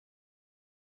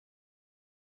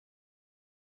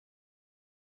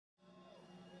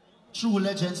true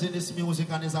legends in this music,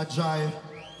 and it's a drive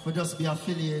for just be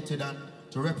affiliated and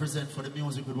to represent for the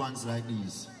music with ones like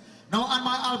these. Now on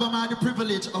my album I had the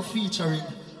privilege of featuring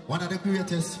one of the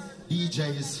greatest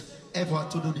DJs ever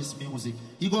to do this music.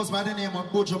 He goes by the name of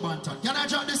Buju Banton. Can I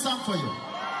drop this song for you?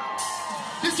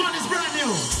 This one is brand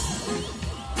new.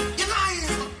 You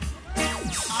lying?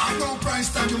 I don't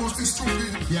price tag, you must be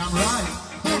stupid. Yeah, I'm right.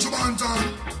 Buju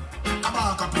Banton,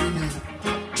 Kabaka Pyramid,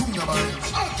 Junior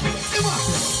Biles. Okay,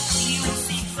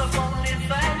 Music of only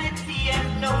vanity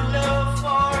and no love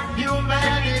for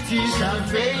humanity shall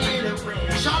fade away.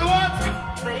 Shall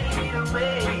what? Fade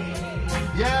away.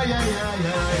 Yeah.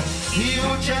 He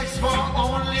who checks for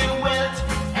only wealth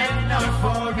and not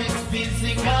for his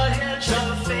physical health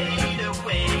shall fade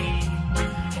away.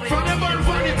 From the man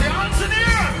vanity, answer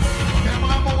here. Them a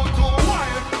move too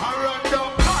wild, a run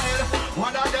down mile.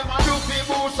 One of them a do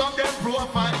people, some them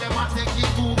profile, them a take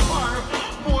it too far.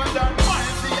 More than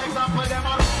miles, the example them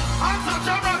a answer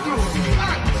Jamrock group.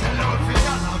 Sell out for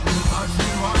y'all, not because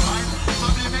you are mine.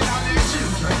 Subliminally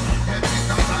children, get it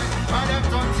time. By them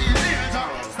 30 years,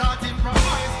 starting from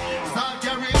mice. Start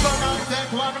carrying gun and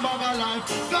take one bag of life.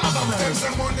 Them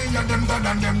say money and them God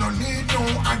and them no need no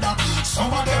other.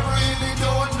 Some of them really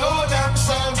don't know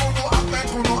themselves. Who no act like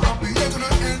who no happy, yet no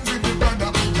envy the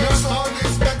brother. Your soul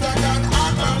is better than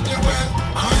honor the wealth.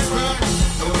 I swear,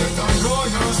 do it and know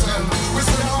yourself. We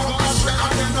say no cash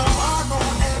and them no want no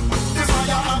end. The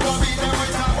fire and go be them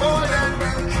with a golden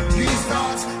bell. These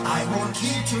thoughts I won't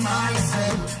keep to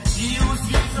myself.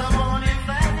 Music of only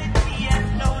vanity and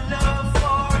no love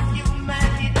for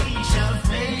humanity shall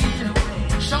fade away.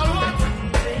 Shall what?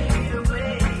 Fade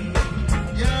away.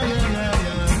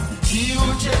 Yeah. He who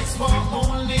checks for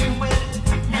only wealth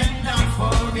and not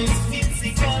for his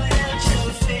physical health shall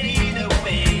fade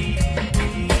away.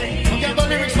 Okay, the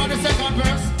lyrics for the second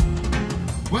verse.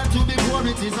 Well, to be poor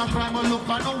it is a crime, but look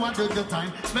at no one did the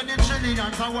time. Spending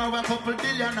trillions and war a couple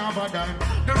billion of a dime.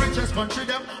 The richest country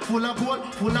them, full of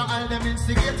gold, full of oil, them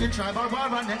instigating tribal war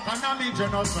and economic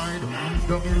genocide.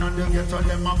 Down in and the ghetto,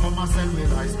 them a come and sell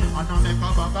with lies. And I make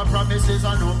a bag of promises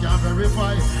and no can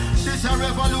verify. This a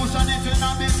revolution, it will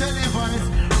not be televised.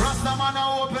 Rasta man a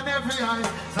open every eye,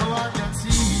 so I can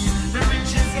see The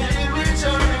rich is getting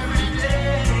richer every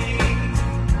day,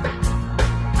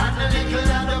 and the little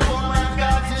that the poor man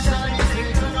got is shall be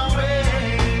taken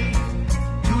away.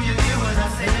 Do you hear what I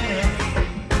say?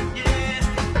 Yeah,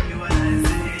 hear what I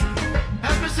say.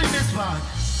 Let me sing this part.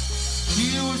 He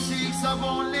who seeks of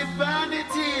only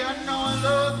vanity and no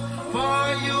love for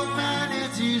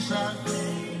humanity shall.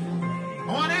 I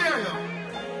want to hear you.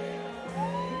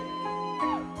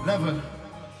 Level.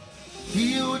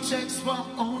 He who checks for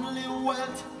only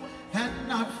wealth and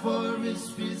not for his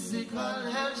physical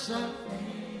health shall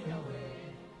fade away.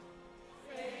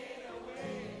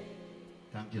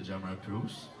 Thank you, Jamrock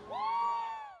Cruz.